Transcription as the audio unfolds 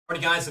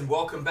Alright guys, and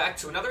welcome back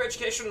to another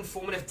educational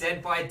informative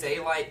Dead by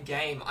Daylight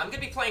game. I'm going to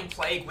be playing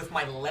Plague with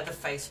my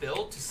Leatherface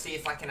build to see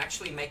if I can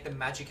actually make the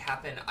magic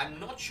happen. I'm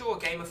not sure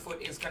Game of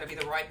Foot is going to be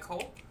the right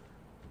call,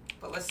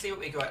 but let's see what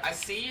we got. I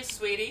see you,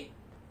 sweetie.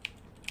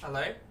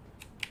 Hello?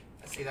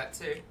 I see that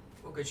too.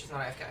 Oh good, she's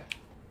not AFK.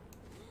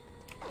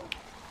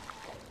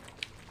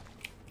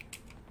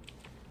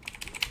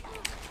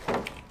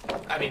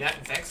 I mean, that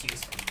infects you,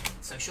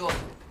 so sure.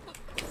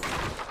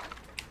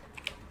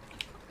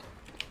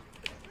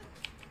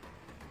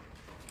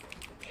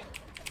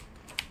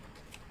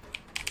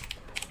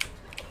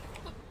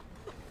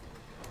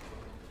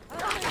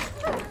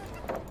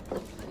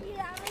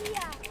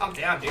 I'm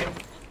down, dude.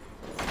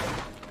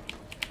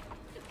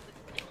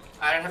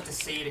 I don't have to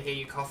see you to hear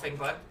you coughing,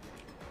 bud.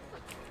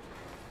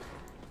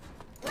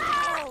 Get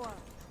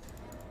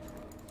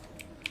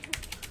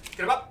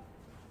him up.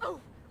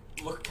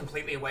 Look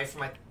completely away from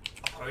my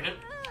opponent.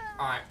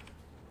 Alright.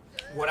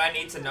 What I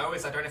need to know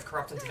is I don't have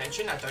corrupt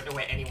intervention. I don't know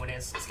where anyone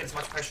is. Let's get as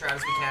much pressure out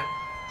as we can.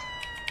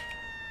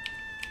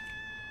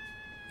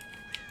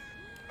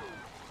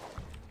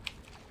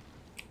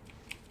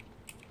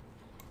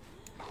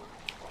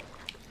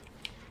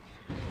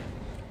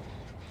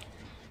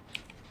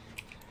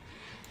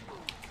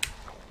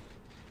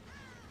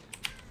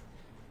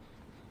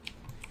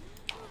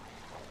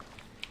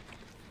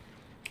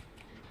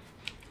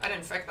 I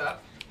didn't infect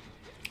that.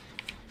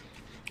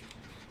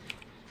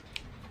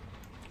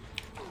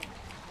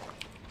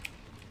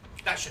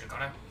 That should have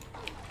got him.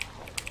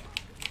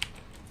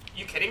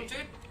 You kidding,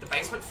 dude? The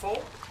basement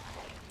full?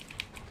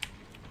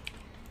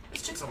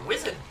 This chick's a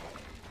wizard.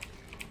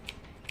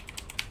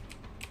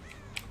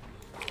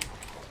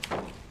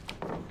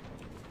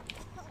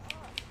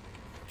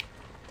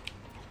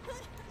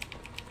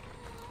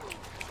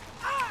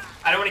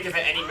 I don't want to give her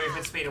any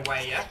movement speed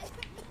away yet.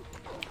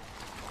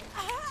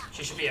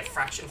 She should be a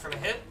fraction from a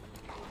hit.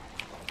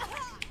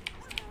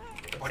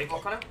 Get the body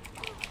block on her.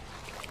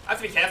 I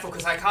have to be careful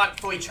because I can't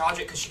fully charge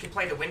it because she could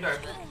play the window.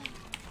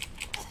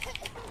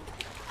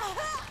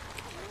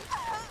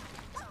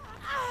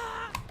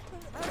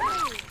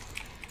 I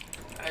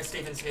know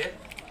Steven's here.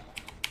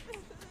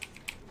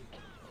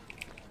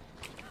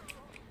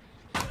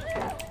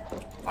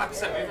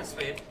 5% movement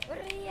speed.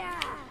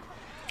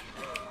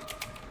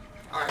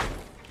 Alright.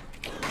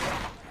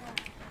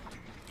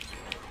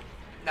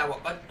 Now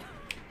what, bud?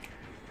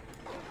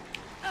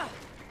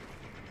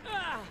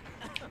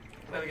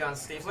 Where are we going,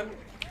 Steven?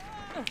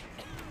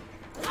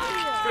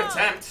 Good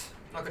attempt.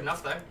 Not good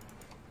enough, though.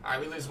 Alright,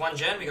 we lose one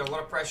gen. We got a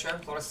lot of pressure.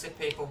 A lot of sick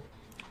people.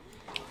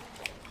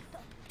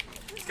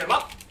 Let's get them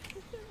up.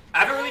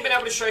 I haven't really been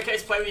able to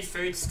showcase play with these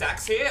food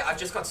stacks here. I've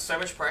just got so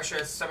much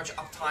pressure, so much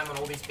uptime on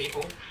all these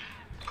people.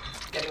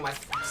 Getting my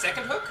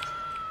second hook.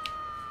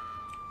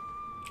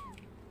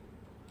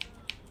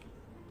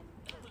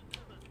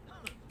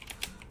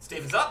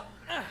 Steven's up.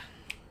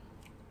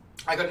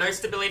 I got no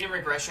stability and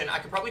regression. I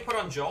could probably put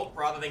on Jolt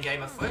rather than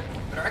Game of Foot,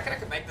 but I reckon I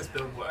could make this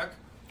build work.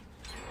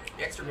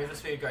 The extra movement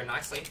speed would go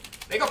nicely.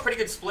 They got pretty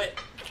good split.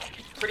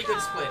 Pretty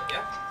good split,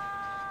 yeah?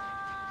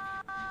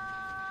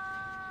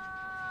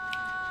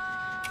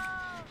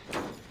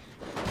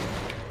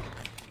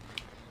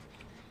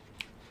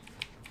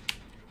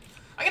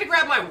 I'm gonna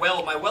grab my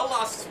well. My well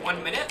lasts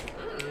 1 minute.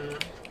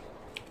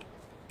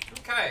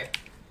 Okay.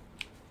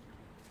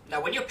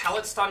 Now, when you're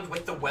pallet stunned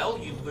with the well,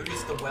 you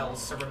lose the well,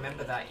 so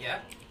remember that,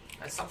 yeah?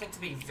 That's something to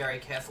be very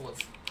careful of.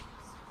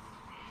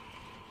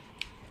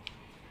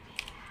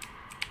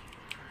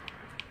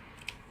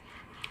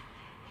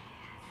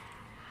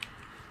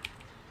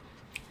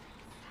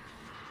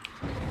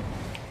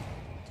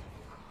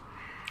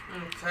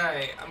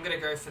 Okay, I'm gonna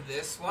go for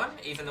this one,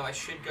 even though I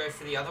should go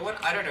for the other one.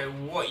 I don't know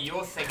what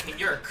you're thinking.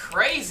 You're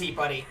crazy,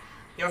 buddy.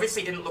 He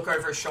obviously didn't look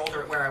over his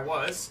shoulder at where I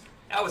was.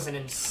 That was an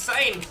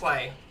insane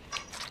play.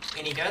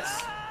 And he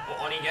gets, or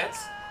Oni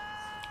gets.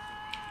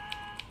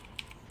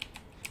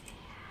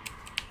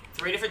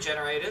 3 different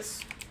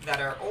generators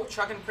that are all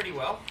chugging pretty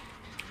well.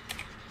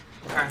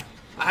 Okay.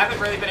 I haven't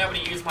really been able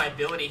to use my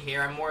ability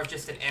here. I'm more of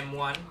just an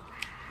M1.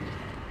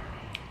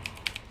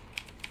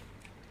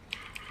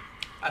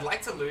 I'd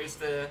like to lose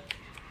the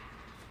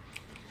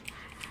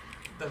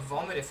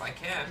vomit if I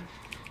can.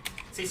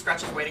 See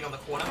Scratch is waiting on the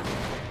corner.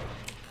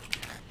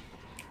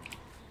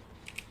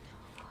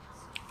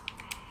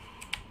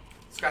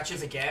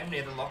 Scratches again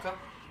near the locker.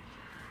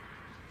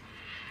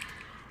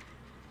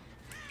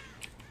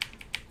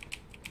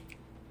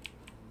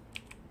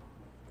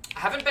 I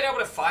haven't been able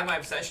to find my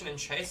obsession and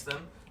chase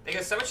them. They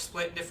get so much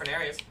split in different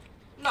areas.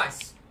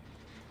 Nice.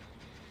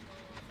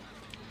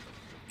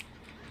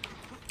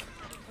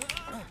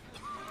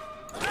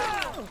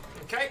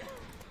 Okay.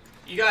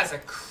 You guys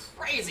are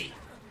crazy.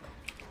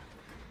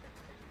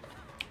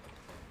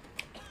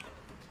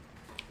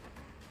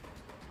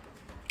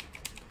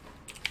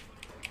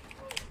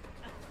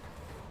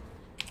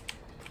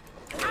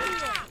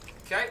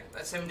 Okay,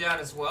 that's him down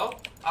as well.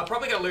 I'm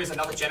probably going to lose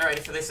another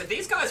generator for this. If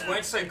these guys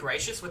weren't so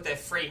gracious with their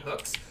free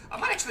hooks, I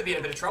might actually be in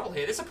a bit of trouble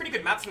here. This is a pretty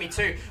good map for me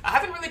too. I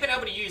haven't really been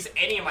able to use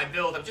any of my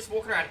build. I'm just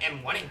walking around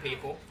M1ing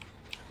people.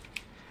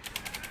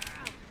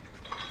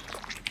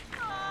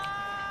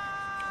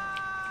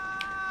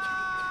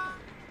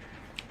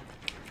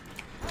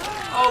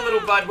 Oh,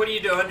 little bud, what are you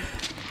doing?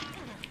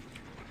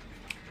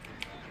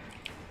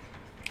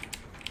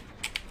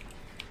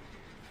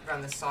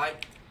 Around this side.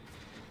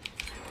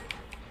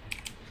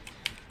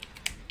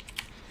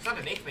 He's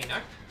underneath me, no?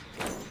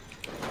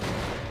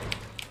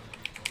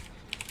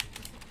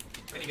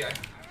 Where'd he go?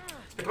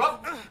 Let's pick him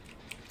up.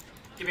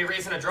 Give me a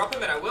reason to drop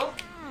him, and I will.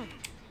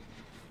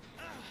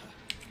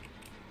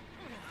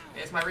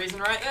 There's my reason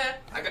right there.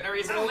 I got no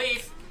reason to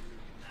leave.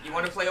 You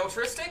want to play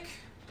altruistic?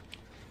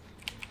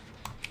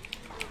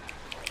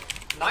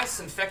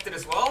 Nice, infected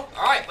as well.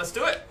 Alright, let's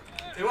do it.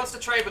 Who wants to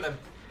trade with him?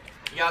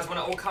 You guys want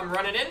to all come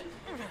running in?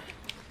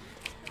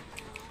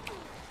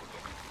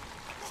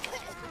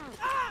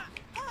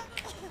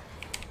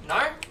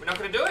 No? We're not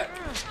going to do it?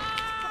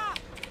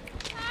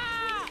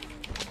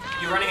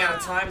 You're running out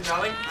of time,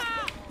 darling.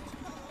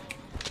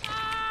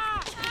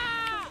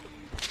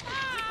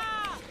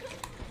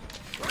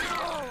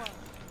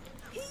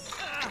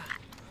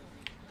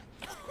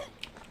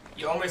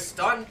 You're almost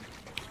done.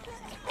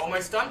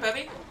 Almost done,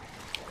 baby.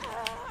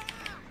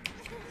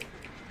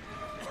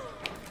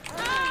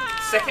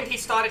 Second he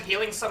started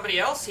healing somebody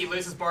else, he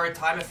loses borrowed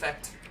time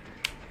effect.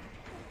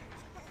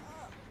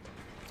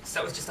 So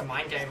that was just a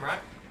mind game, right?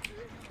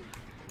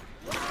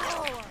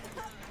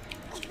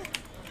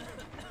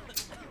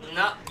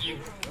 Nah, you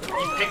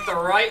picked the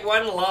right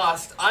one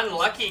last.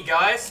 Unlucky,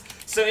 guys.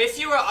 So if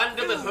you are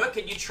under the hook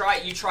and you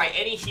try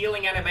any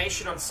healing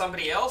animation on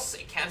somebody else,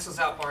 it cancels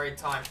out borrowed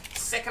time.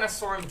 Second I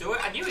saw him do it,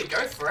 I knew he'd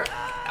go for it.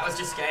 That was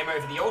just game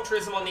over. The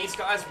altruism on these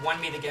guys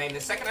won me the game. The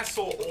second I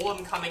saw all of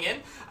them coming in,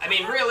 I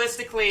mean,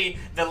 realistically,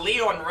 the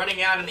Leon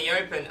running out in the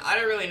open, I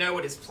don't really know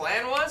what his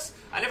plan was.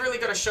 I never really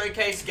got to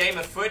showcase game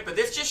of foot, but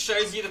this just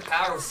shows you the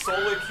power of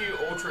solo queue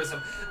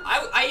altruism.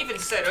 I even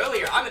said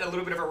earlier, I'm in a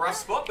little bit of a rough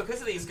spot because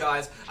of these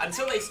guys,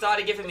 until they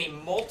started giving me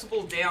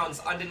multiple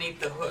downs underneath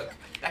the hook.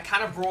 That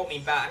kind of brought me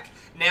back.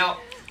 Now,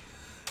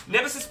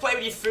 Nemesis play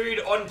with your food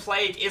on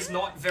Plague is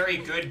not very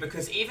good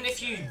because even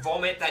if you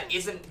vomit that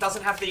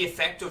doesn't have the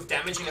effect of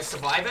damaging a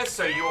survivor,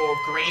 so your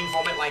green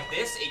vomit like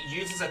this, it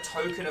uses a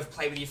token of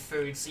play with your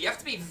food. So you have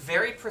to be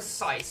very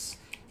precise.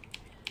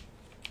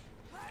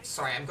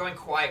 Sorry, I'm going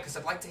quiet because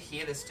I'd like to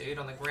hear this dude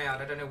on the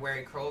ground. I don't know where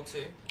he crawled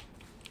to.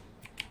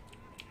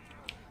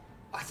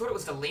 I thought it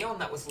was the Leon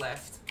that was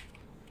left.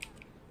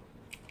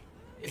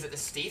 Is it the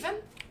Steven?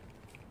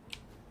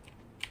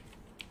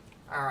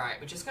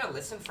 Alright, we're just gonna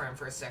listen for him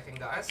for a second,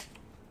 guys.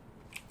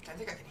 Don't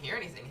think I can hear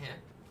anything here.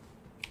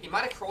 He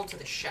might have crawled to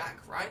the shack,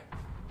 right?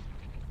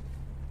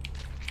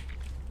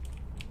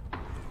 You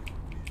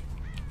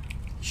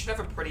should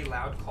have a pretty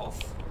loud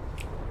cough.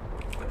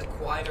 But the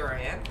quieter I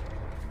am,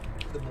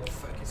 the more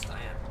focused I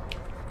am.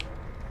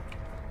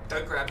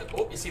 Don't grab it.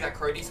 Oh, you see that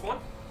crow despawn?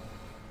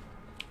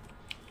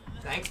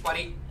 Thanks,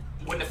 buddy.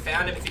 Wouldn't have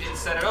found him if you didn't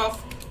set it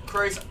off.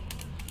 Crows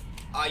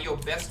are your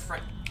best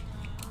friend.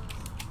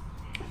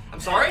 I'm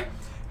sorry?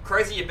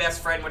 Crows are your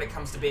best friend when it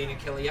comes to being a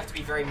killer. You have to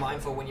be very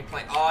mindful when you're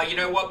playing. Oh, you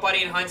know what,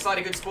 buddy? In hindsight,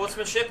 a good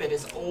sportsmanship, it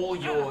is all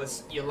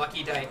yours. Your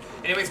lucky day.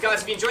 Anyways,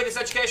 guys, if you enjoyed this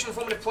educational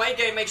informative play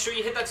game, make sure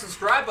you hit that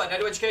subscribe button. I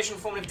do educational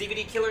informative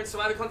DVD killer and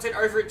some other content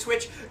over at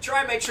Twitch. Try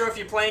and make sure if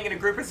you're playing in a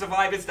group of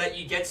survivors that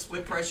you get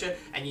split pressure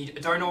and you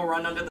don't all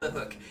run under the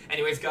hook.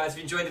 Anyways, guys, if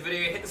you enjoyed the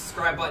video, hit the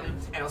subscribe button,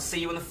 and I'll see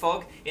you in the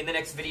fog in the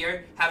next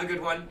video. Have a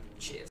good one.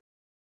 Cheers.